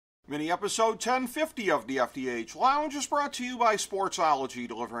Mini-episode 1050 of the FDH Lounge is brought to you by Sportsology,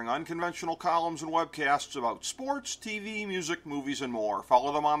 delivering unconventional columns and webcasts about sports, TV, music, movies, and more.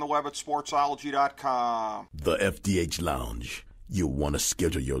 Follow them on the web at sportsology.com. The FDH Lounge. You'll want to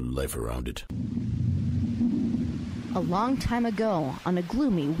schedule your life around it. A long time ago, on a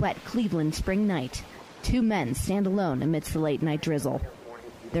gloomy, wet Cleveland spring night, two men stand alone amidst the late-night drizzle.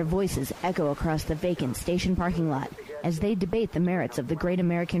 Their voices echo across the vacant station parking lot as they debate the merits of the great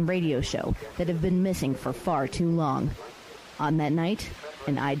American radio show that have been missing for far too long. On that night,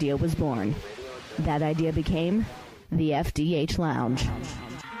 an idea was born. That idea became the FDH Lounge.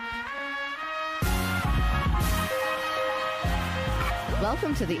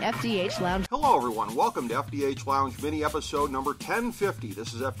 Welcome to the FDH Lounge. Hello, everyone. Welcome to FDH Lounge mini-episode number 1050.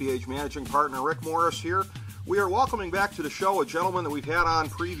 This is FDH Managing Partner Rick Morris here. We are welcoming back to the show a gentleman that we've had on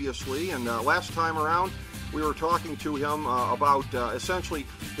previously, and last time around, we were talking to him about essentially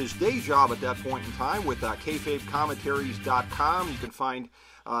his day job at that point in time with Kayfabe Commentaries.com. You can find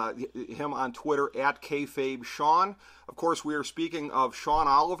him on Twitter at Kayfabe Sean. Of course, we are speaking of Sean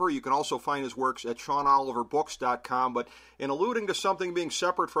Oliver. You can also find his works at SeanOliverBooks.com. But in alluding to something being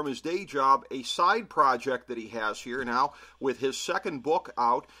separate from his day job, a side project that he has here now with his second book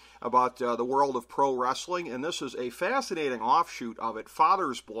out about the world of pro wrestling, and this is a fascinating offshoot of it,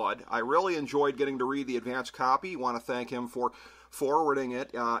 Father's Blood. I really enjoyed getting to read the advanced copy. I want to thank him for forwarding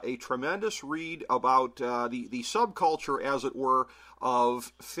it. A tremendous read about the subculture, as it were,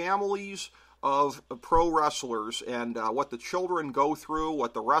 of families of pro wrestlers and what the children go through,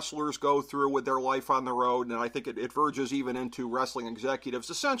 what the wrestlers go through with their life on the road, and I think it verges even into wrestling executives,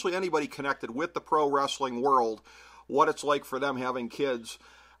 essentially anybody connected with the pro wrestling world, what it's like for them having kids.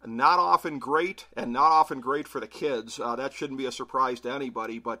 Not often great, and not often great for the kids. That shouldn't be a surprise to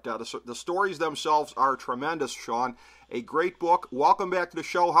anybody, but the stories themselves are tremendous, Sean. A great book. Welcome back to the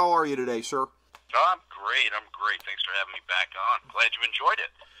show. How are you today, sir? Oh, I'm great. Thanks for having me back on. Glad you enjoyed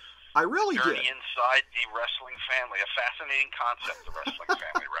it. I really did. Journey inside the wrestling family. A fascinating concept, the wrestling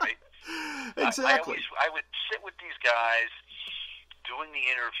family, right? Exactly. I would sit with these guys doing the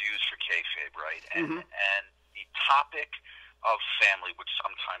interviews for Kayfabe, right? And the topic of family would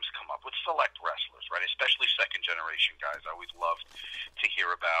sometimes come up with select wrestlers, right? Especially second-generation guys. I always loved to hear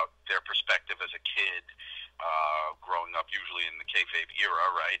about their perspective as a kid, growing up usually in the Kayfabe era,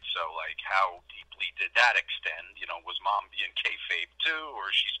 right? So, like, how deeply did that extend? You know, was mom being Kayfabe too, or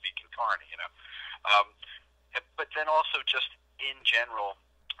is she speaking Carney, you know? But then also just in general,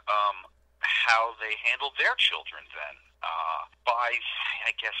 how they handled their children then, by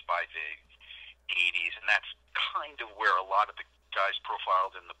the 80s, and that's kind of where a lot of the guys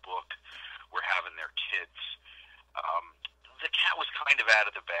profiled in the book were having their kids. The cat was kind of out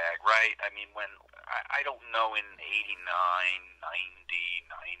of the bag, right? I mean, when I don't know, in 89, 90,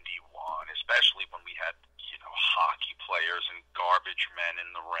 91, especially when we had, you know, hockey players and garbage men in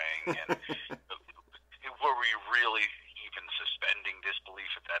the ring, and were we really even suspending disbelief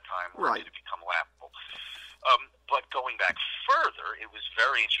at that time, or did it become laughable? But going back further, it was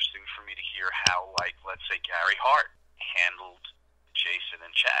very interesting for me to hear how, like, let's say Gary Hart handled Jason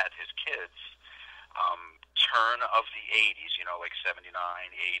and Chad, his kids, turn of the 80s, you know, like 79,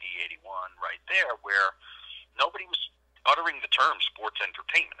 80, 81, right there, where nobody was uttering the term sports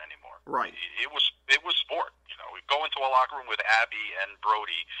entertainment anymore. Right. It was sport. You know, we'd go into a locker room with Abby and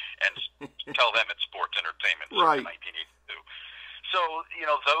Brody and tell them it's sports entertainment. Right. In 1982. So, you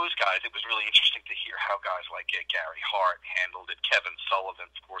know, those guys, it was really interesting to hear how guys like Gary Hart handled it. Kevin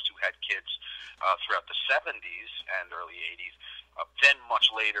Sullivan, of course, who had kids throughout the 70s and early 80s, then much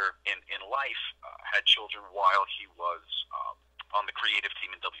later in life had children while he was on the creative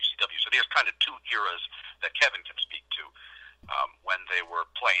team in WCW. So there's kind of two eras that Kevin can speak to, when they were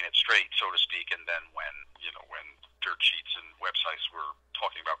playing it straight, so to speak, and then when dirt sheets and websites were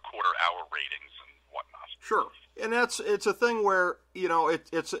talking about quarter-hour ratings and whatnot. Sure. And it's a thing where, you know,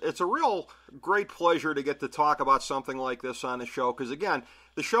 it's a real great pleasure to get to talk about something like this on the show, because, again,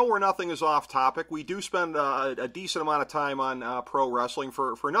 the show where nothing is off topic, we do spend a decent amount of time on pro wrestling.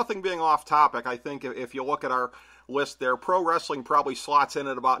 For nothing being off topic, I think if you look at our list there, pro wrestling probably slots in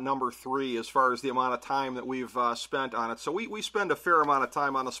at about number 3 as far as the amount of time that we've spent on it. So we spend a fair amount of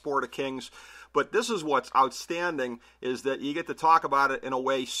time on the Sport of Kings. But this is what's outstanding, is that you get to talk about it in a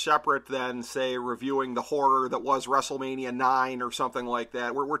way separate than, say, reviewing the horror that was WrestleMania 9 or something like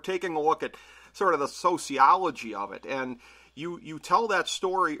that. We're taking a look at sort of the sociology of it. And you tell that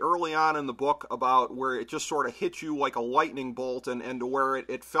story early on in the book about where it just sort of hit you like a lightning bolt, and to where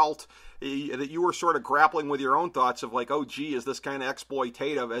it felt that you were sort of grappling with your own thoughts of like, oh, gee, is this kind of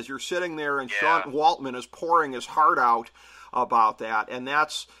exploitative? As you're sitting there and Sean Waltman is pouring his heart out about that, and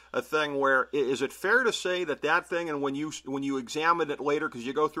that's a thing where, is it fair to say that thing, and when you examine it later, because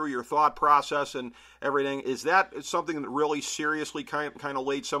you go through your thought process and everything, is that something that really seriously kind of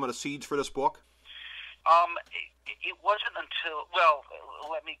laid some of the seeds for this book? It wasn't until, well,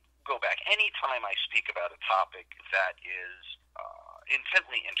 let me go back. Anytime I speak about a topic that is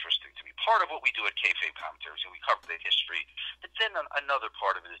intently interesting to me, part of what we do at Kayfabe Commentaries, we cover the history, but then another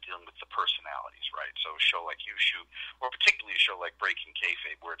part of it is dealing with the personalities, right? So a show like You Shoot, or particularly a show like Breaking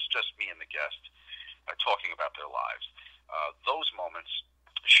Kayfabe, where it's just me and the guest talking about their lives. Those moments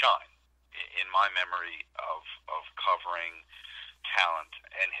shine in my memory of covering talent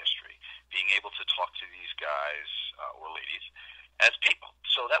and history, being able to talk to these guys or ladies as people.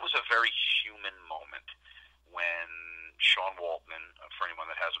 So that was a very human moment when Sean Waltman, for anyone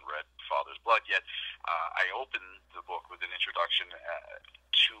that hasn't read Father's Blood yet, I opened the book with an introduction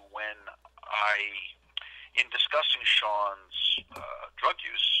to when in discussing Sean's drug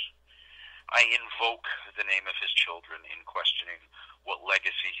use, I invoke the name of his children in questioning what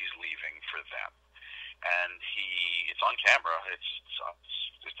legacy he's leaving for them. And it's on camera,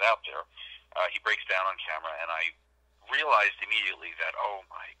 it's out there. He breaks down on camera, and I realized immediately that, oh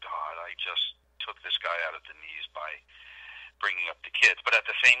my God, I just took this guy out at the knees by bringing up the kids. But at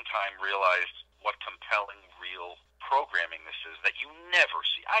the same time realized what compelling, real programming this is that you never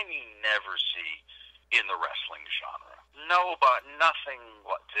see, never see in the wrestling genre. Nothing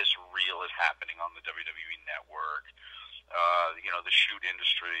this real is happening on the WWE Network. The shoot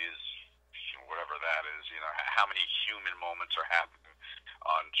industry is, whatever that is, how many human moments are happening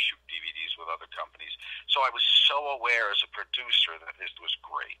on shoot DVDs with other companies. So I was so aware as a producer that this was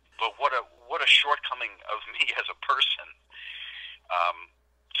great. But what a shortcoming of me as a person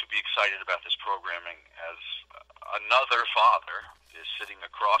to be excited about this programming as another father is sitting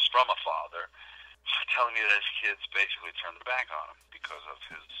across from a father telling me that his kids basically turned their back on him because of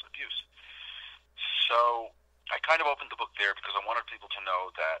his abuse. So I kind of opened the book there because I wanted people to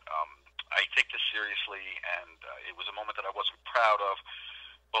know that I take this seriously, and it was a moment that I wasn't proud of,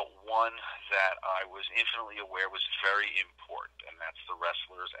 but one that I was infinitely aware was very important, and that's the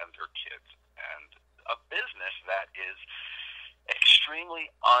wrestlers and their kids, and a business that is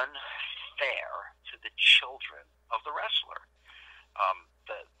extremely unfair to the children of the wrestler.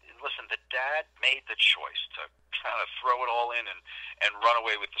 Listen, the dad made the choice to kind of throw it all in and run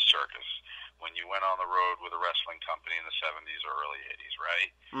away with the circus when you went on the road with a wrestling company in the 70s or early 80s,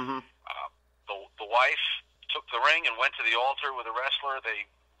 right? Mm-hmm. The wife took the ring and went to the altar with a wrestler. They,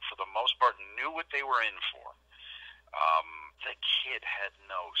 for the most part, knew what they were in for. The kid had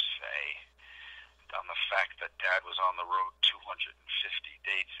no say on the fact that dad was on the road 250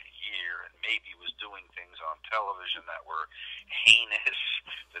 dates a year and maybe was doing things on television that were heinous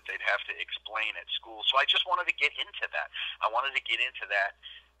that they'd have to explain at school. So I just wanted to get into that. I wanted to get into that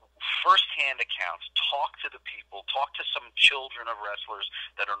first-hand accounts, talk to the people, talk to some children of wrestlers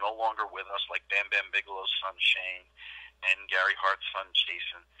that are no longer with us, like Bam Bam Bigelow's son Shane and Gary Hart's son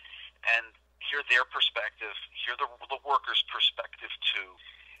Jason, and hear their perspective, hear the workers' perspective too,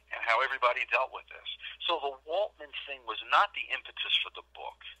 and how everybody dealt with this. So the Waltman thing was not the impetus for the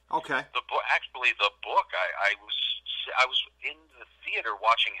book. Okay. The book, I was in the theater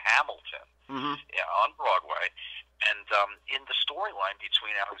watching Hamilton on Broadway, and in the storyline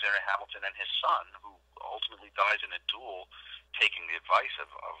between Alexander Hamilton and his son, who ultimately dies in a duel, taking the advice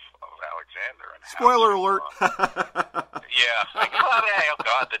of Alexander. And spoiler alert. Yeah. Oh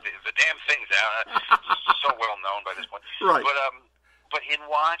God, the damn thing's out. It's so well known by this point. Right. But in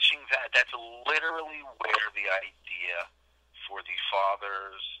watching that, that's literally where the idea for the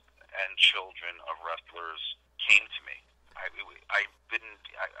fathers and children of wrestlers came to me.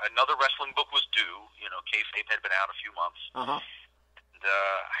 Another wrestling book was due. Kayfabe had been out a few months. Uh-huh. And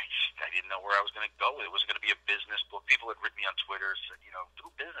I didn't know where I was going to go with it. Was it going to be a business book? People had written me on Twitter, said, do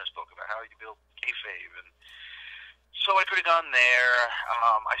a business book about how you build Kayfabe. And so I could have gone there.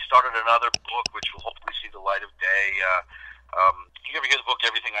 I started another book, which will hopefully see the light of day. You ever hear the book,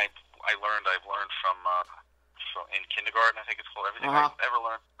 Everything I've learned from in kindergarten, I think it's called. Everything I've ever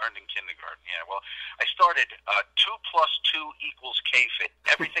learned in kindergarten. Yeah, well, I started 2 + 2 = Kayfabe.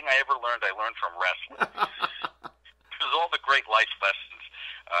 Everything I ever learned, I learned from wrestling. Because all the great life lessons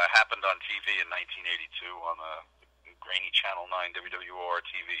happened on TV in 1982 on the grainy Channel 9 WWOR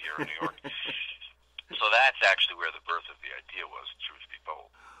TV here in New York. So that's actually where the birth of the idea was, truth be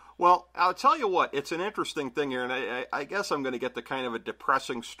told. Well, I'll tell you what, it's an interesting thing here, and I guess I'm going to get the kind of a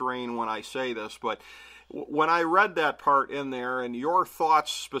depressing strain when I say this, but when I read that part in there and your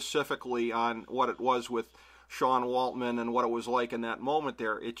thoughts specifically on what it was with Sean Waltman and what it was like in that moment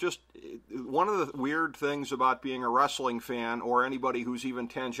there. One of the weird things about being a wrestling fan or anybody who's even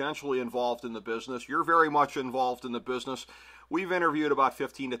tangentially involved in the business, you're very much involved in the business. We've interviewed about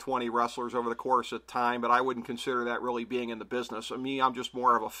 15 to 20 wrestlers over the course of time, but I wouldn't consider that really being in the business. I'm just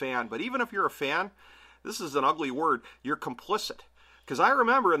more of a fan. But even if you're a fan, this is an ugly word, you're complicit. Because I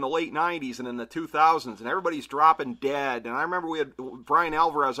remember in the late 90s and in the 2000s, and everybody's dropping dead. And I remember we had Brian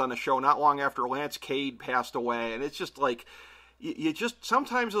Alvarez on the show not long after Lance Cade passed away. And it's just like, you just,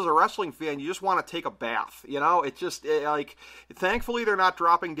 sometimes as a wrestling fan, you just want to take a bath. Thankfully they're not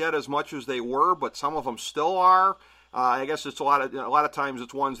dropping dead as much as they were, but some of them still are. I guess it's a lot of times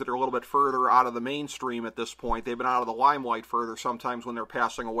it's ones that are a little bit further out of the mainstream at this point. They've been out of the limelight further sometimes when they're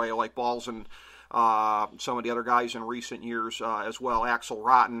passing away, like Balls and some of the other guys in recent years as well, Axel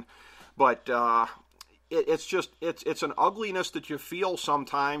Rotten. But it's an ugliness that you feel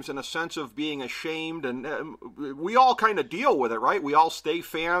sometimes, and a sense of being ashamed, and we all kind of deal with it, right? We all stay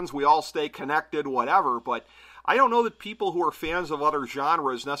fans, we all stay connected, whatever, but I don't know that people who are fans of other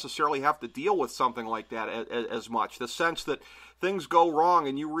genres necessarily have to deal with something like that as much. The sense that things go wrong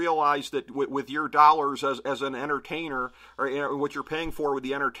and you realize that with your dollars as an entertainer, or what you're paying for with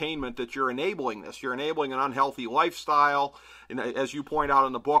the entertainment, that you're enabling this. You're enabling an unhealthy lifestyle. And as you point out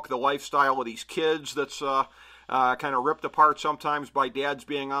in the book, the lifestyle of these kids that's kind of ripped apart sometimes by dads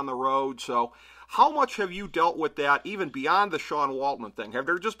being on the road. So how much have you dealt with that, even beyond the Sean Waltman thing? Have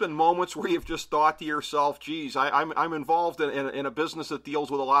there just been moments where you've just thought to yourself, geez, I'm involved in a business that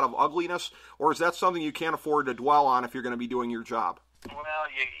deals with a lot of ugliness, or is that something you can't afford to dwell on if you're going to be doing your job? Well,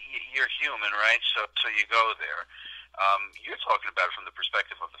 you're human, right? So you go there. You're talking about it from the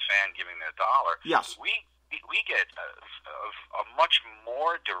perspective of the fan giving their dollar. Yes. We get a much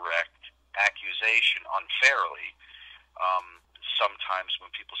more direct accusation unfairly sometimes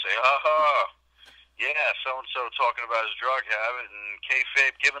when people say, yeah, so-and-so talking about his drug habit, and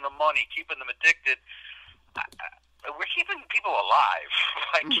Kayfabe giving them money, keeping them addicted. We're keeping people alive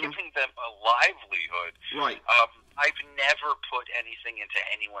by giving them a livelihood. Right. I've never put anything into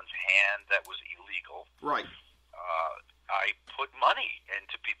anyone's hand that was illegal. Right. I put money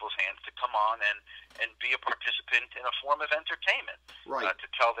into people's hands to come on and be a participant in a form of entertainment. Right. To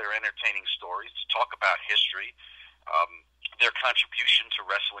tell their entertaining stories, to talk about history, their contribution to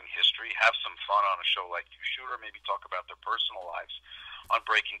wrestling history, have some fun on a show like You Shoot, or maybe talk about their personal lives on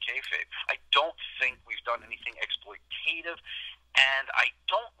Breaking Kayfabe. I don't think we've done anything exploitative, and I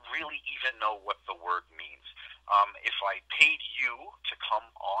don't really even know what the word means. If I paid you to come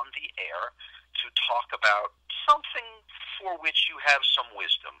on the air to talk about something for which you have some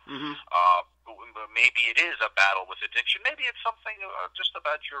wisdom, maybe it is a battle with addiction, maybe it's something just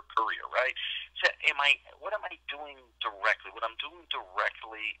about your career, right? So what am I doing directly? What I'm doing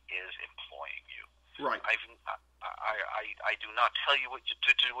directly is employing you. Right. I do not tell you what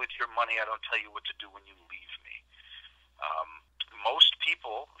to do with your money. I don't tell you what to do when you leave me. Most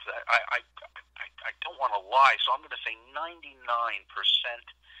people, I don't want to lie, so I'm going to say 99%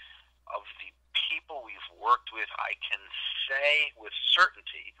 of the people we've worked with, I can say with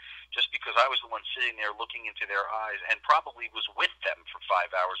certainty, just because I was the one sitting there looking into their eyes and probably was with them for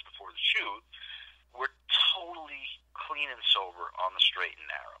 5 hours before the shoot, we're totally clean and sober on the straight and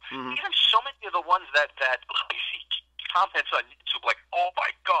narrow. Even so many of the ones that I see comments on YouTube like, oh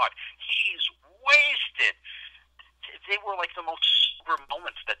my God, he's wasted. They were like the most sober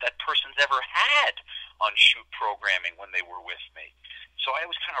moments that person's ever had on shoot programming when they were with me. So I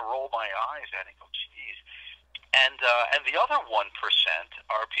always kind of roll my eyes at it and go, geez. And the other 1%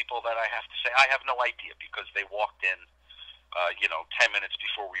 are people that I have to say I have no idea, because they walked in 10 minutes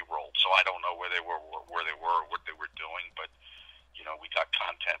before we rolled. So I don't know where they were, or what they were doing, but we got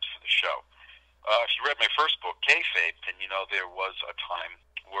content for the show. If you read my first book, Kayfabe, then there was a time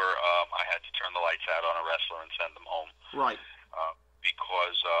where I had to turn the lights out on a wrestler and send them home. Right.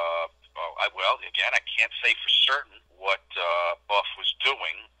 Because, again, I can't say for certain what Buff was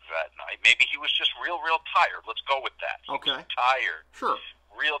doing that night. Maybe he was just real tired. Let's go with that. He was tired. Sure.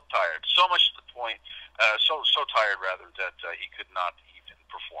 Real tired. So much to the point, so tired, rather, that he could not even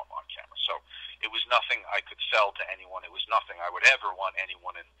perform on camera. So it was nothing I could sell to anyone. It was nothing I would ever want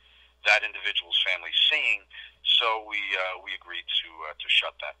anyone in that individual's family seeing. So we agreed to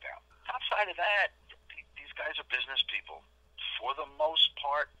shut that down. Outside of that, these guys are business people. For the most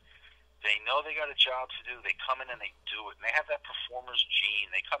part, they know they got a job to do. They come in and they do it. And they have that performer's gene.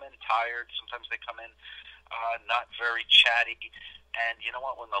 They come in tired. Sometimes they come in not very chatty. And you know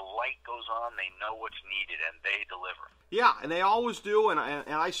what? When the light goes on, they know what's needed, and they deliver. Yeah, and they always do. And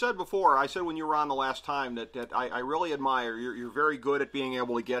I said before, when you were on the last time, that I really admire. You're very good at being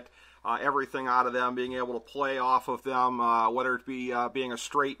able to get everything out of them, being able to play off of them, whether it be being a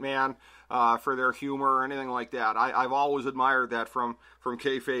straight man for their humor or anything like that. I've always admired that from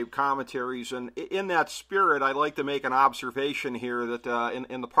Kayfabe Commentaries, and in that spirit, I'd like to make an observation here that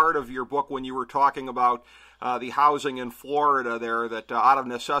in the part of your book when you were talking about the housing in Florida there, that out of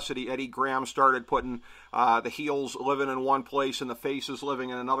necessity, Eddie Graham started putting the heels living in one place and the faces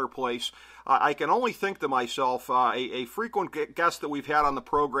living in another place. I can only think to myself, a frequent guest that we've had on the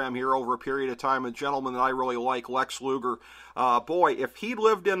program here over a period of time, a gentleman that I really like, Lex Luger. Boy, if he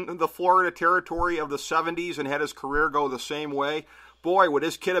lived in the Florida territory of the 70s and had his career go the same way, boy, would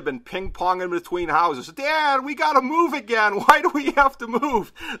his kid have been ping-ponging between houses. Dad, we got to move again. Why do we have to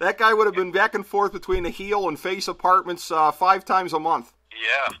move? That guy would have been back and forth between the heel and face apartments 5 times a month.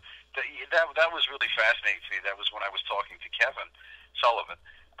 Yeah, that was really fascinating to me. That was when I was talking to Kevin Sullivan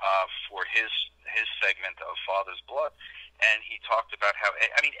for his segment of Father's Blood, and he talked about how,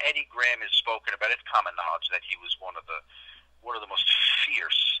 I mean, Eddie Graham is spoken about. It's common knowledge that he was one of the most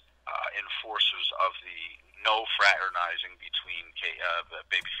fierce enforcers of the no fraternizing between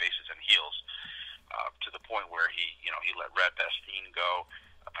baby faces and heels, to the point where he let Red Bastien go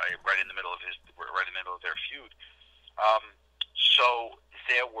right in the middle of their feud. So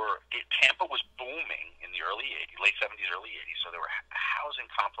Tampa was booming in the late 70s, early 80s. So there were housing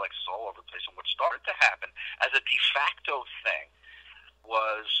complexes all over the place, and what started to happen as a de facto thing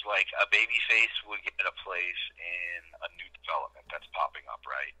was like a baby face would get a place in a new development that's popping up,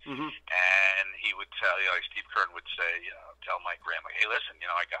 right? Mm-hmm. And he would tell, like Steve Kern would say, tell Mike Graham, hey, listen,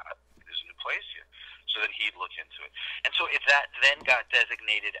 there's a new place here. So then he'd look into it. And so that then got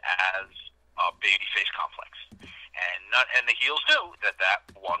designated as a baby face complex. And the heels knew that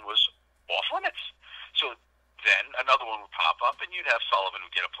one was off limits. So then another one would pop up, and you'd have Sullivan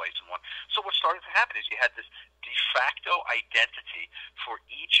would get a place in one. So what started to happen is you had this de facto identity for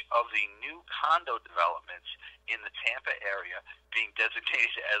each of the new condo developments in the Tampa area being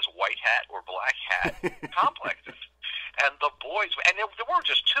designated as white hat or black hat complexes. And the boys, and there weren't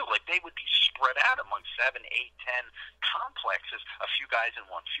just two, like they would be spread out among 7, 8, 10 complexes, a few guys in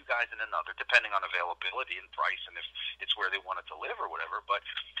one, a few guys in another, depending on availability and price and if it's where they wanted to live or whatever. But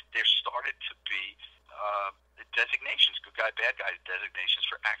there started to be designations, good guy, bad guy designations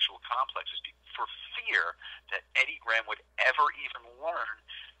for actual complexes, for fear that Eddie Graham would ever even learn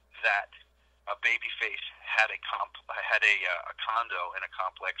that a babyface had a condo and a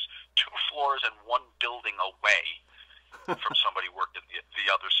complex 2 floors and 1 building away from somebody working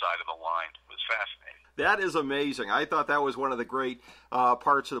the other side of the line. It was fascinating. That is amazing. I thought that was one of the great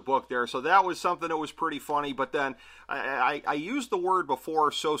parts of the book there. So that was something that was pretty funny. But then I used the word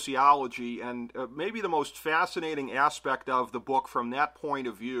before, sociology, and maybe the most fascinating aspect of the book from that point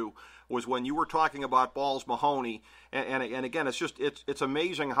of view was when you were talking about Balls Mahoney. And again, it's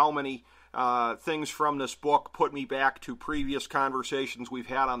amazing how many things from this book put me back to previous conversations we've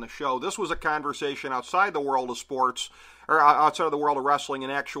had on the show. This was a conversation outside the world of sports, or outside of the world of wrestling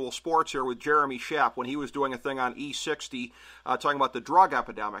and actual sports here with Jeremy Schaap when he was doing a thing on E60 talking about the drug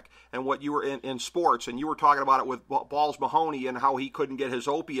epidemic and what you were in sports, and you were talking about it with Balls Mahoney and how he couldn't get his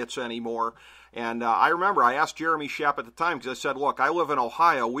opiates anymore. And I remember I asked Jeremy Schaap at the time, because I said, look, I live in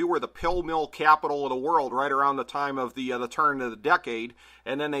Ohio. We were the pill mill capital of the world right around the time of the turn of the decade.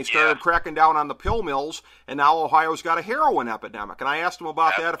 And then they started cracking down on the pill mills, and now Ohio's got a heroin epidemic. And I asked him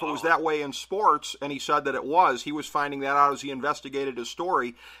about that, if it was that way in sports, and he said that it was. He was finding that out as he investigated his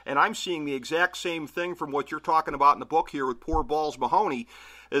story. And I'm seeing the exact same thing from what you're talking about in the book here with poor Balls Mahoney,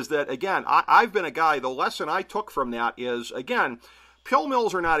 is that, again, I've been a guy, the lesson I took from that is, again, pill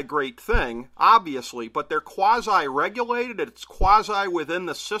mills are not a great thing, obviously, but they're quasi-regulated. It's quasi within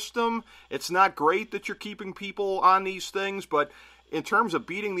the system. It's not great that you're keeping people on these things, but in terms of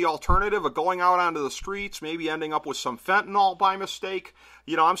beating the alternative of going out onto the streets, maybe ending up with some fentanyl by mistake,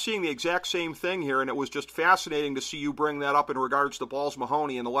 I'm seeing the exact same thing here, and it was just fascinating to see you bring that up in regards to Balls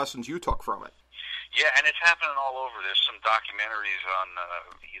Mahoney and the lessons you took from it. Yeah, and it's happening all over. There's some documentaries on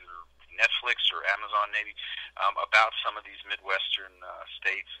either Netflix or Amazon maybe about some of these Midwestern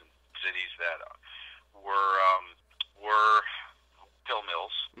states and cities that were pill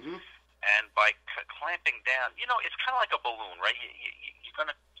mills. Mm-hmm. And by clamping down, it's kind of like a balloon, right?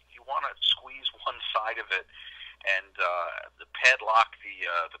 You want to squeeze one side of it and the padlock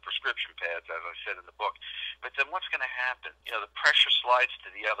the prescription pads, as I said in the book. But then what's going to happen? The pressure slides to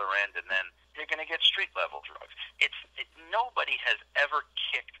the other end, and then you're going to get street level drugs. Nobody has ever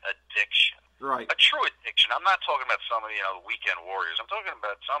kicked addiction. Right. A true addiction. I'm not talking about somebody, weekend warriors. I'm talking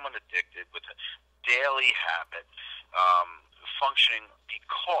about someone addicted with a daily habit, functioning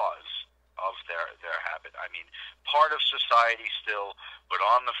because of their habit. I mean, part of society still, but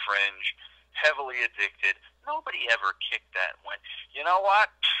on the fringe, heavily addicted. Nobody ever kicked that and went, you know what?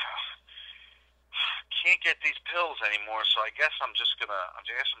 Can't get these pills anymore, so I guess I'm just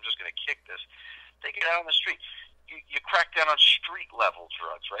gonna kick this. They get out on the street. You crack down on street level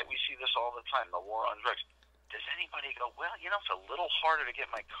drugs, right? We see this all the time, the war on drugs. Does anybody go, well, you know, it's a little harder to get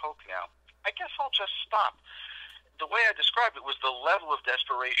my Coke now. I guess I'll just stop. The way I described it was the level of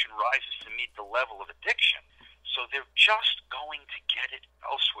desperation rises to meet the level of addiction. So they're just going to get it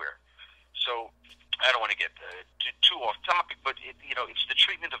elsewhere. So I don't want to get too off topic, but it's the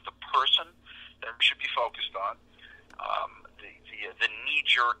treatment of the person that we should be focused on. The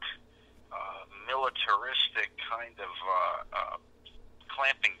knee-jerk, militaristic kind of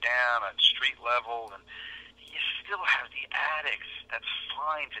clamping down on street level, and you still have the addicts. That's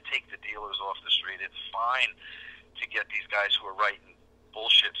fine to take the dealers off the street. It's fine to get these guys who are writing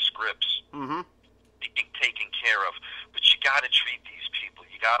bullshit scripts being taken care of. But you got to treat these people.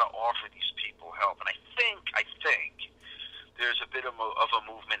 You got to offer these people help. And I think there's a bit of a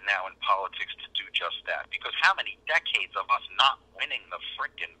movement now in politics to do just that. Because how many decades of us not winning the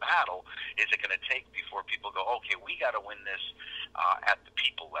frickin' battle is it going to take before people go, okay, we got to win this at the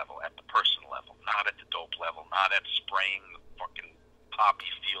people level, at the person level, not at the dope level, not at spraying the fucking poppy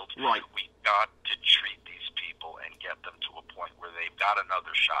fields. Right. We got to treat these people and get them to a point where they've got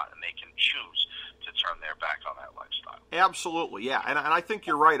another shot and they can choose to turn their back on that lifestyle. Absolutely, yeah, and I think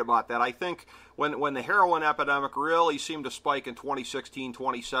you're right about that. I think when the heroin epidemic really seemed to spike in 2016,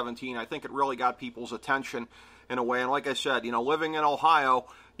 2017, I think it really got people's attention in a way. And like I said, living in Ohio,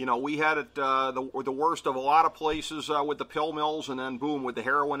 we had it the worst of a lot of places with the pill mills, and then boom, with the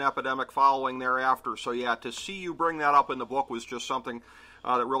heroin epidemic following thereafter. So yeah, to see you bring that up in the book was just something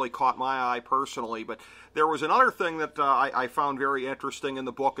that really caught my eye personally. But there was another thing that I found very interesting in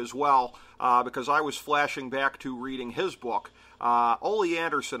the book as well, because I was flashing back to reading his book. Ole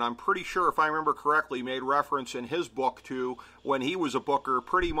Anderson, I'm pretty sure, if I remember correctly, made reference in his book to when he was a booker,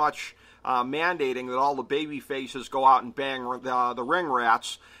 pretty much mandating that all the baby faces go out and bang the ring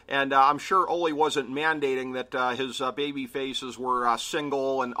rats. And I'm sure Ole wasn't mandating that his baby faces were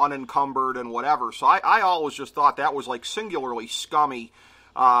single and unencumbered and whatever. So I always just thought that was like singularly scummy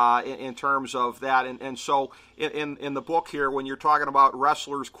in terms of that. And so in the book here, when you're talking about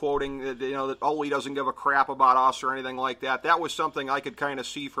wrestlers quoting that Ole doesn't give a crap about us or anything like that, that was something I could kind of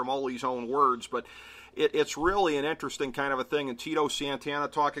see from Ole's own words. But it's really an interesting kind of a thing. And Tito Santana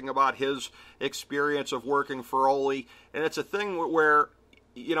talking about his experience of working for Ole. And it's a thing where,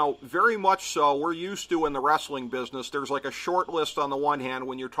 very much so, we're used to in the wrestling business, there's like a short list on the one hand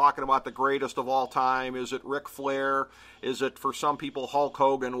when you're talking about the greatest of all time. Is it Ric Flair? Is it, for some people, Hulk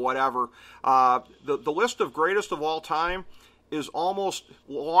Hogan? Whatever. The list of greatest of all time is almost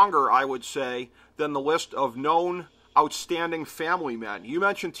longer, I would say, than the list of known outstanding family men. You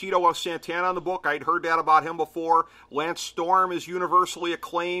mentioned Tito Santana in the book. I'd heard that about him before. Lance Storm is universally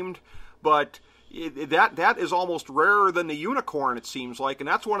acclaimed, but that is almost rarer than the unicorn, it seems like. And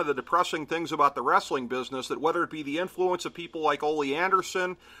that's one of the depressing things about the wrestling business, that whether it be the influence of people like Ole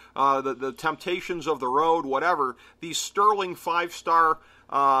Anderson, the temptations of the road, whatever, these sterling 5-star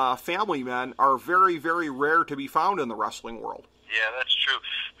family men are very, very rare to be found in the wrestling world. Yeah, that's true.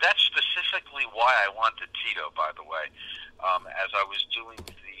 That's specifically why I wanted Tito, by the way. As I was doing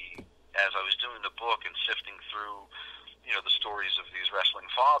the book and sifting through, the stories of these wrestling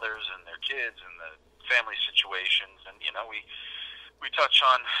fathers and their kids and the family situations, and we touch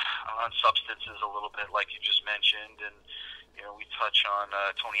on substances a little bit, like you just mentioned, and we touch on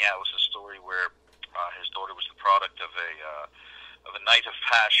Tony Atlas's story where his daughter was the product of a night of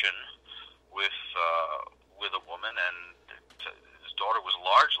passion with a woman, and his daughter was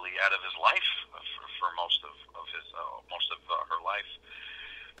largely out of his life for most of her life.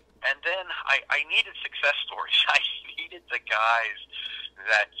 And then I needed success stories. I needed the guys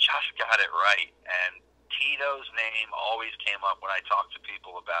that just got it right. And Tito's name always came up when I talked to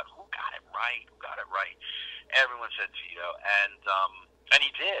people about who got it right. Everyone said Tito, and he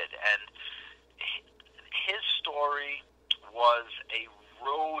did. And his story was a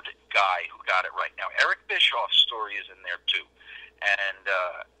road guy who got it right. Now, Eric Bischoff's story is in there too, and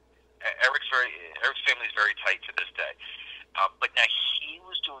Eric's family is very tight to this day. But now he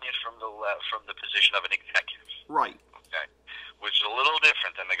was doing it from the position of an executive, right? Okay, which is a little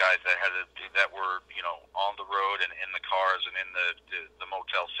different than the guys that were on the road and in the cars and in the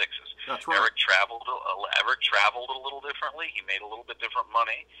Motel 6s. That's right. Eric traveled a little differently. He made a little bit different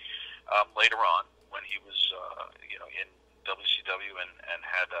money later on when he was in WCW and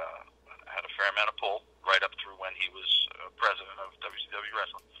had a fair amount of pull right up through when he was president of WCW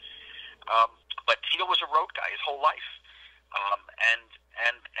Wrestling. But Tito was a road guy his whole life, and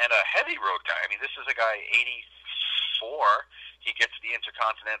a heavy road guy. I mean, this is a guy 84. He gets the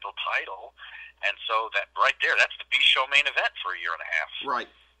Intercontinental title, and so that right there, that's the B show main event for a year and a half. Right.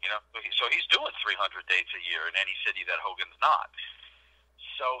 You know, so he's doing 300 dates a year in any city that Hogan's not.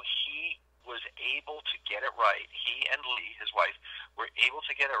 So he was able to get it right. He and Lee, his wife, were able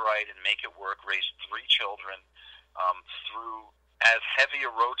to get it right and make it work, raise 3 children through as heavy a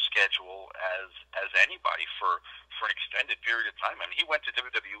road schedule as anybody for an extended period of time. I mean, he went to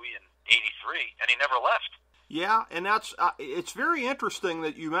WWE in '83, and he never left. Yeah, and that's it's very interesting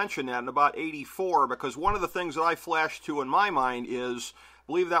that you mentioned that in about '84, because one of the things that I flashed to in my mind is, I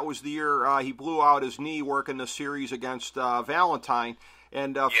believe that was the year he blew out his knee working the series against Valentine.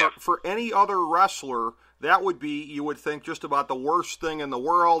 And for any other wrestler, that would be, you would think, just about the worst thing in the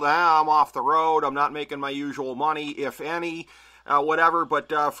world. I'm off the road. I'm not making my usual money, if any, whatever. But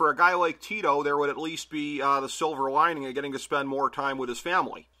for a guy like Tito, there would at least be the silver lining of getting to spend more time with his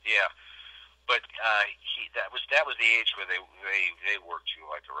family. Yeah, but that was the age where they worked you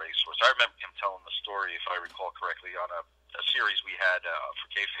like a racehorse. I remember him telling the story, if I recall correctly, on a series we had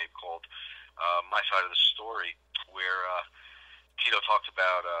for Kayfabe called My Side of the Story, where Tito talked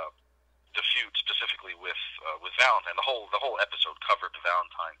about the feud specifically with Valentine. The whole episode covered the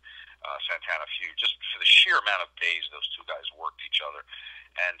Valentine Santana feud, just for the sheer amount of days those two guys worked each other.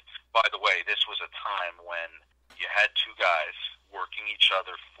 And by the way, this was a time when you had two guys working each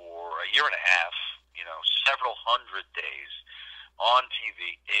other for a year and a half, you know, several hundred days on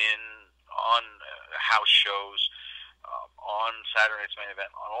TV, on house shows, on Saturday Night's Main Event,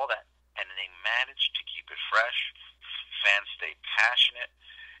 on all that, and they managed to keep it fresh. Fans stayed passionate.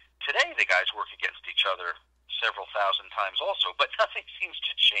 Today, the guys work against each other several thousand times also, but nothing seems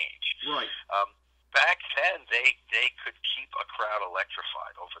to change. Right. Back then, they could keep a crowd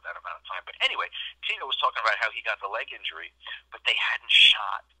electrified over that amount of time. But anyway, Tito was talking about how he got the leg injury, but they hadn't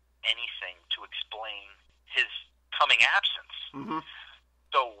shot anything to explain his coming absence. Mm-hmm.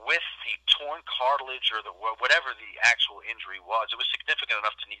 So with the torn cartilage or whatever the actual injury was, it was significant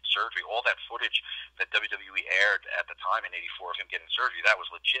enough to need surgery. All that footage that WWE aired at the time in '84 of him getting surgery, that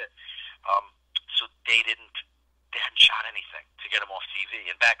was legit. So they hadn't shot anything to get him off TV.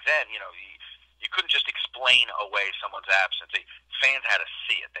 And back then, you know, you couldn't just explain away someone's absence. Fans had to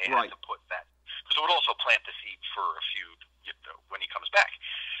see it. They had to put that, because it would also plant the seed for a feud, you know, when he comes back.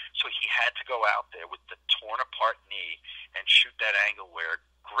 So he had to go out there with the torn apart knee and shoot that angle where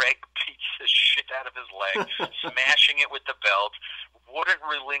Greg beats the shit out of his leg, smashing it with the belt, wouldn't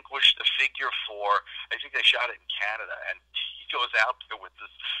relinquish the figure 4. I think they shot it in Canada, and he goes out there with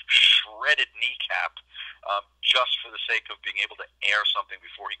this shredded kneecap just for the sake of being able to air something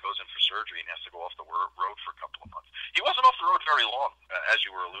before he goes in for surgery and has to go off the road for a couple of months. He wasn't off the road very long, as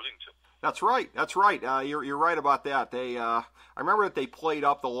you were alluding to. That's right. You're right about that. I remember that they played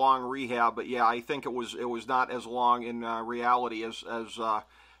up the long rehab, but yeah, I think it was not as long in reality as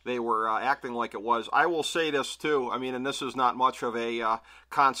they were acting like it was. I will say this too. I mean, and this is not much of a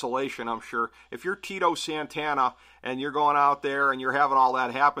consolation, I'm sure. If you're Tito Santana and you're going out there and you're having all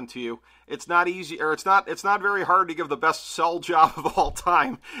that happen to you, it's not easy, or it's not very hard to give the best sell job of all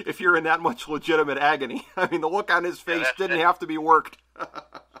time if you're in that much legitimate agony. I mean, the look on his face didn't have to be worked.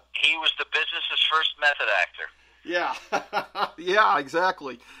 He was the business's first method actor. Yeah, yeah,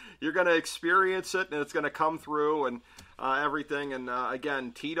 exactly. You're going to experience it, and it's going to come through, and everything. And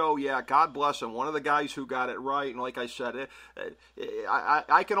again, Tito, yeah, God bless him. One of the guys who got it right. And like I said,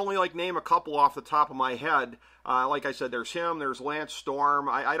 I can only name a couple off the top of my head. Like I said, there's him. There's Lance Storm.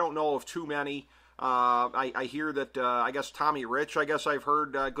 I don't know of too many. I hear that, I guess Tommy Rich, I've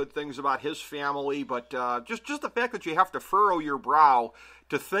heard good things about his family, but just the fact that you have to furrow your brow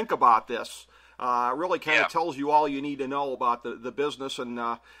to think about this really kind of tells you all you need to know about the business and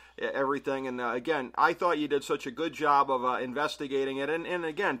everything. And again, I thought you did such a good job of investigating it. And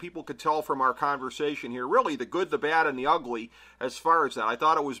again, people could tell from our conversation here, really the good, the bad, and the ugly as far as that. I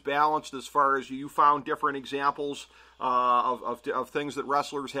thought it was balanced as far as you found different examples of things that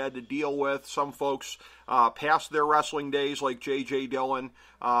wrestlers had to deal with. Some folks past their wrestling days, like J.J. Dillon,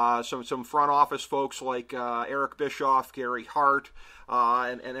 some front office folks like Eric Bischoff, Gary Hart,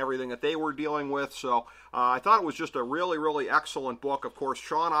 and everything that they were dealing with. So I thought it was just a really, really excellent book. Of course,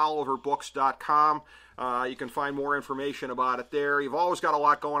 SeanOliverBooks.com. You can find more information about it there. You've always got a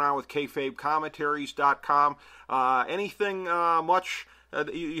lot going on with Kayfabe Commentaries.com. Anything much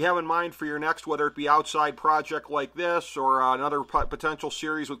you have in mind for your next, whether it be outside project like this or another potential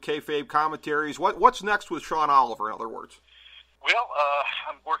series with Kayfabe Commentaries? What's next with Sean Oliver, in other words? Well,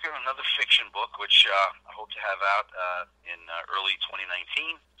 I'm working on another fiction book, which I hope to have out in early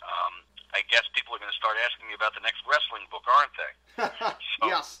 2019. start asking me about the next wrestling book, aren't they? So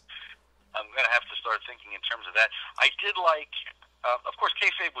Yes. I'm going to have to start thinking in terms of that. I did like, of course,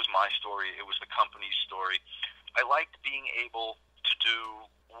 Kayfabe was my story. It was the company's story. I liked being able to do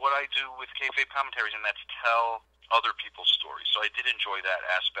what I do with Kayfabe Commentaries, and that's tell other people's stories. So I did enjoy that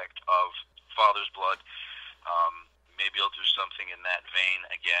aspect of Father's Blood. Maybe I'll do something in that vein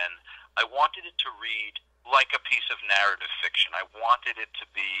again. I wanted it to read like a piece of narrative fiction. I wanted it to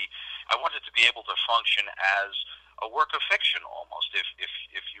be able to function as a work of fiction almost.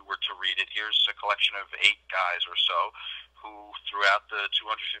 If you were to read it, here's a collection of 8 guys or so who, throughout the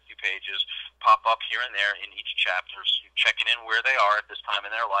 250 pages, pop up here and there in each chapter, checking in where they are at this time in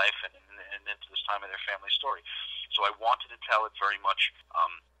their life and into this time in their family story. So I wanted to tell it very much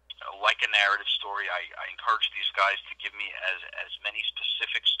like a narrative story. I encourage these guys to give me as many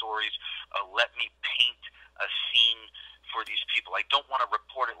specific stories. Let me paint a scene for these people. I don't want to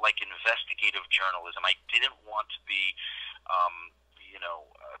report it like investigative journalism. I didn't want to be,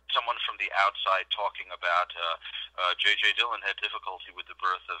 someone from the outside talking about J.J. Dillon had difficulty with the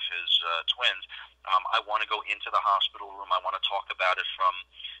birth of his twins. I want to go into the hospital room. I want to talk about it from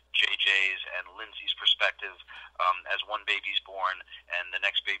J.J.'s and Lindsay's perspective as one baby's born and the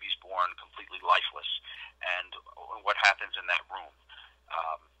next baby's born completely lifeless, and what happens in that room.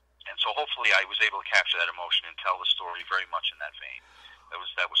 And so hopefully I was able to capture that emotion and tell the story very much in that vein.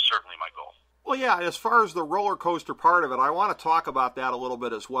 That was certainly my goal. Well, yeah, as far as the roller coaster part of it, I want to talk about that a little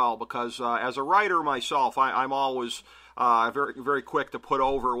bit as well, because as a writer myself, I'm always very, very quick to put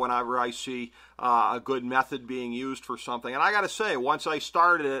over whenever I see a good method being used for something. And I got to say, once I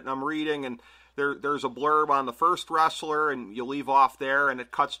started it and I'm reading and there's a blurb on the first wrestler and you leave off there and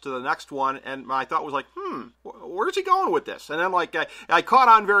it cuts to the next one, and my thought was like, where's he going with this? And then I caught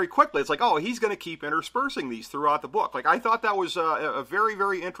on very quickly. It's like, oh, he's going to keep interspersing these throughout the book. Like, I thought that was a very,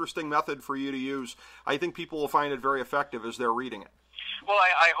 very interesting method for you to use. I think people will find it very effective as they're reading it. Well,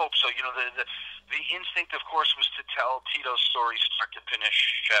 I hope so. The instinct, of course, was to tell Tito's story start to finish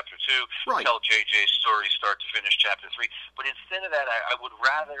chapter 2, right. Tell JJ's story start to finish chapter 3. But instead of that,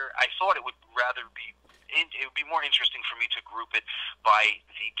 I thought it would be more interesting for me to group it by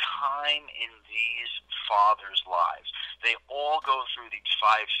the time in these fathers' lives. They all go through these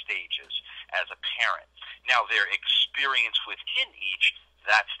 5 stages as a parent. Now, their experience within each,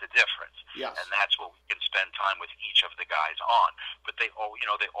 that's the difference. Yes. And that's what we can spend time with each of the guys on. But they all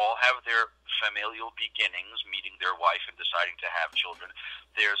have their familial beginnings, meeting their wife and deciding to have children.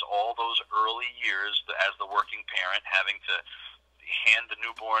 There's all those early years as the working parent, having to hand the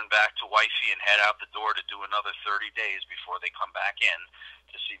newborn back to wifey and head out the door to do another 30 days before they come back in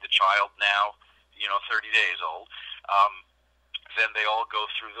to see the child now, 30 days old. Then they all go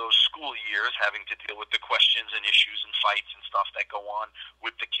through those school years, having to deal with the questions and issues and fights and stuff that go on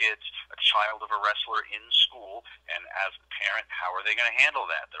with the kids, a child of a wrestler in school. And as a parent, how are they going to handle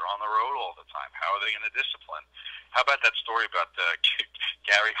that? They're on the road all the time. How are they going to discipline? How about that story about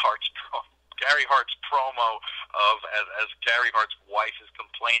Gary Hart's promo of as Gary Hart's wife is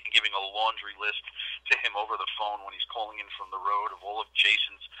complaining, giving a laundry list to him over the phone when he's calling in from the road of all of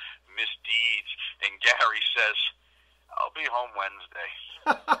Jason's misdeeds, and Gary says, "I'll be home Wednesday."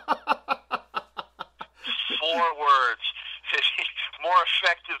 4 words. More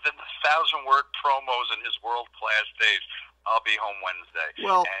effective than the 1,000-word promos in his world-class days. I'll be home Wednesday.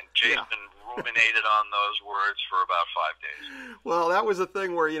 Well, and Jason ruminated on those words for about 5 days. Well, that was the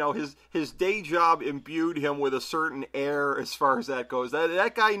thing where, his day job imbued him with a certain air as far as that goes.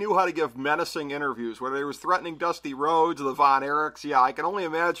 That guy knew how to give menacing interviews, whether he was threatening Dusty Rhodes, the Von Erichs. Yeah, I can only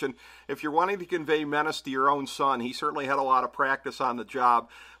imagine if you're wanting to convey menace to your own son, he certainly had a lot of practice on the job.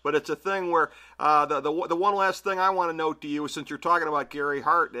 But it's a thing where the one last thing I want to note to you, since you're talking about Gary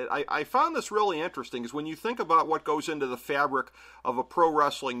Hart, I found this really interesting, is when you think about what goes into the fabric of a pro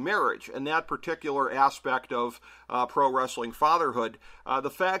wrestling marriage and that particular aspect of pro wrestling fatherhood,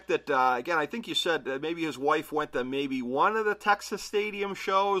 the fact that, again, I think you said that maybe his wife went to maybe one of the Texas Stadium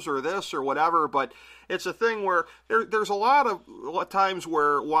shows or this or whatever, but it's a thing where there's a lot of times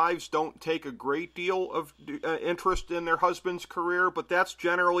where wives don't take a great deal of interest in their husband's career, but that's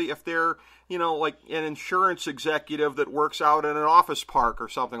generally if they're, like an insurance executive that works out in an office park or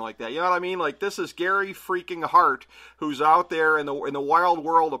something like that. You know what I mean? Like, this is Gary freaking Hart, who's out there in the wild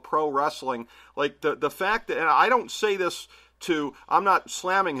world of pro wrestling. Like, the fact that, and I don't say this I'm not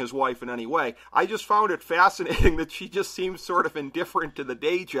slamming his wife in any way. I just found it fascinating that she just seems sort of indifferent to the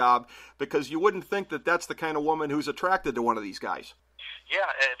day job, because you wouldn't think that that's the kind of woman who's attracted to one of these guys. Yeah,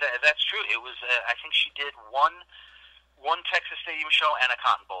 that's true. It was, I think she did one Texas Stadium show and a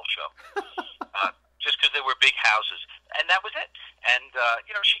Cotton Bowl show, just because they were big houses, and that was it. And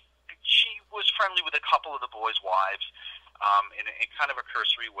she was friendly with a couple of the boys' wives in kind of a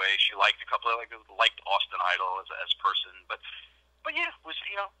cursory way. She liked a couple of, liked Austin Idol as a person, but yeah, was,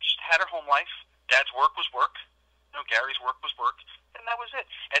 just had her home life. Dad's work was work. Gary's work was work, and that was it.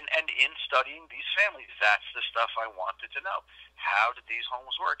 And in studying these families, that's the stuff I wanted to know. How did these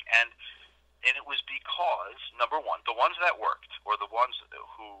homes work? And it was because, number one, the ones that worked, or the ones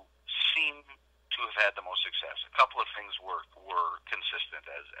who seemed to have had the most success, a couple of things were consistent,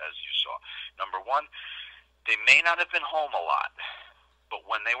 as you saw. Number one, they may not have been home a lot, but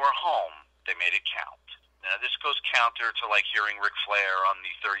when they were home, they made it count. Now, this goes counter to hearing Ric Flair on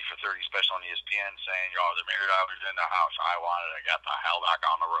the 30 for 30 special on ESPN saying, the minute I was in the house, I got the hell back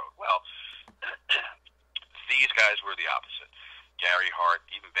on the road. Well, these guys were the opposite. Gary Hart,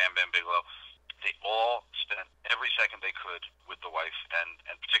 even Bam Bam Bigelow, they all spent every second they could with the wife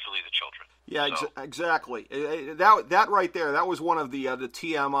and particularly the children. Yeah, exactly. That right there, that was one of the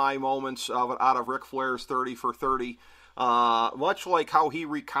TMI moments out of Ric Flair's 30 for 30. Much like how he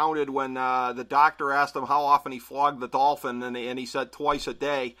recounted when the doctor asked him how often he flogged the dolphin, and he said twice a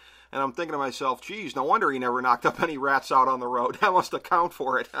day. And I'm thinking to myself, geez, no wonder he never knocked up any rats out on the road. That must account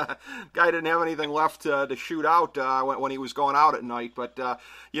for it. Guy didn't have anything left to shoot out when he was going out at night. But,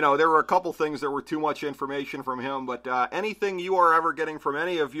 there were a couple things that were too much information from him. But anything you are ever getting from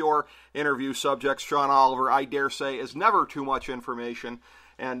any of your interview subjects, Sean Oliver, I dare say, is never too much information.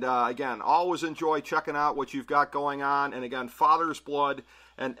 And, again, always enjoy checking out what you've got going on. And, again, Father's Blood,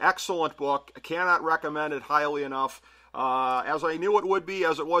 an excellent book. I cannot recommend it highly enough. As I knew it would be,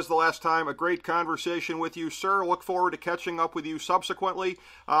 as it was the last time, a great conversation with you, sir. Look forward to catching up with you subsequently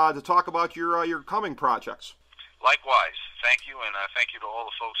to talk about your coming projects. Likewise. Thank you, and thank you to all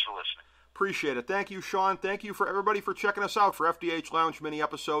the folks for listening. Appreciate it. Thank you, Sean. Thank you for everybody for checking us out for FDH Lounge mini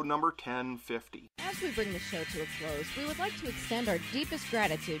episode number 1050. As we bring the show to a close, we would like to extend our deepest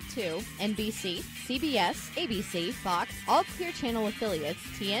gratitude to NBC, CBS, ABC, Fox, all Clear Channel affiliates,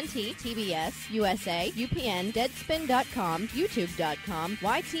 TNT, TBS, USA, UPN, Deadspin.com, YouTube.com,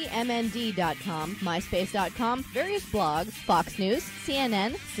 YTMND.com, MySpace.com, various blogs, Fox News,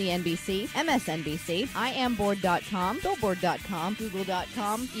 CNN, CNBC, MSNBC, IamBoard.com, Billboard.com,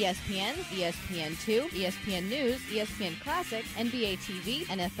 Google.com, ESPN, ESPN2, ESPN News, ESPN Classic, NBA TV,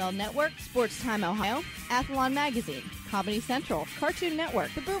 NFL Network, Sports Time Ohio, Athlon Magazine, Comedy Central, Cartoon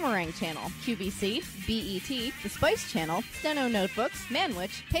Network, The Boomerang Channel, QVC, BET, The Spice Channel, Steno Notebooks,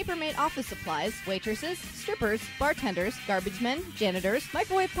 Manwich, Papermate Office Supplies, waitresses, strippers, bartenders, garbage men, janitors,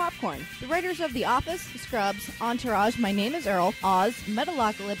 microwave popcorn, the writers of The Office, Scrubs, Entourage, My Name is Earl, Oz,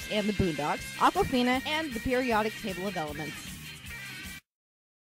 Metalocalypse and the Boondocks, Aquafina, and the periodic table of elements.